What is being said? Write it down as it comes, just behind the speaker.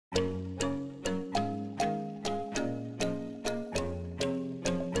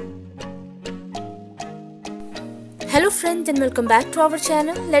Hello friends and welcome back to our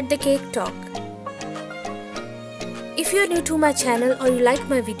channel Let the Cake Talk. If you are new to my channel or you like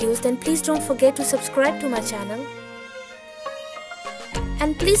my videos, then please don't forget to subscribe to my channel.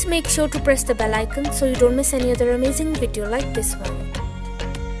 And please make sure to press the bell icon so you don't miss any other amazing video like this one.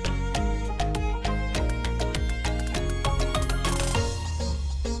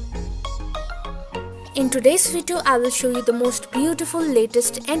 In today's video, I will show you the most beautiful,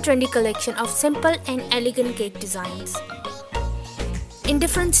 latest and trendy collection of simple and elegant cake designs in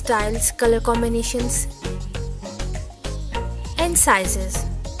different styles, color combinations and sizes.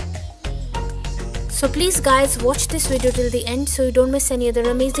 So please guys, watch this video till the end so you don't miss any other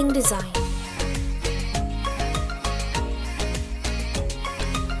amazing design.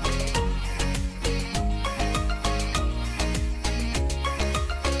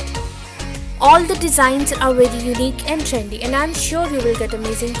 All the designs are very unique and trendy, and I'm sure you will get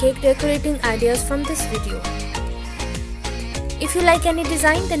amazing cake decorating ideas from this video. If you like any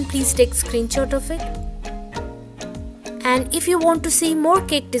design, then please take a screenshot of it. And if you want to see more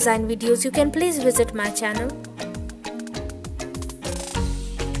cake design videos, you can please visit my channel.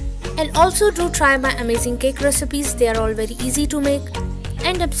 And also do try my amazing cake recipes. They are all very easy to make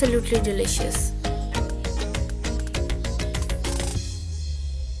and absolutely delicious.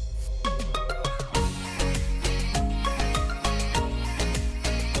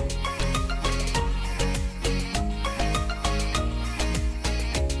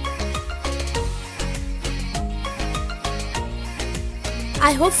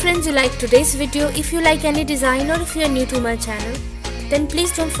 I hope friends you like today's video. If you like any design or if you are new to my channel, then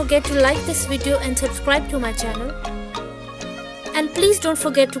please don't forget to like this video and subscribe to my channel. And please don't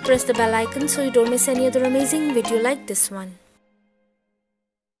forget to press the bell icon so you don't miss any other amazing video like this one.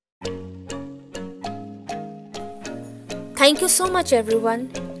 Thank you so much everyone.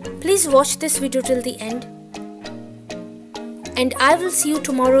 Please watch this video till the end. And I will see you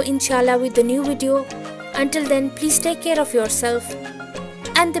tomorrow inshallah with the new video. Until then, please take care of yourself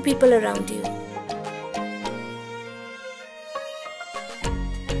and the people around you.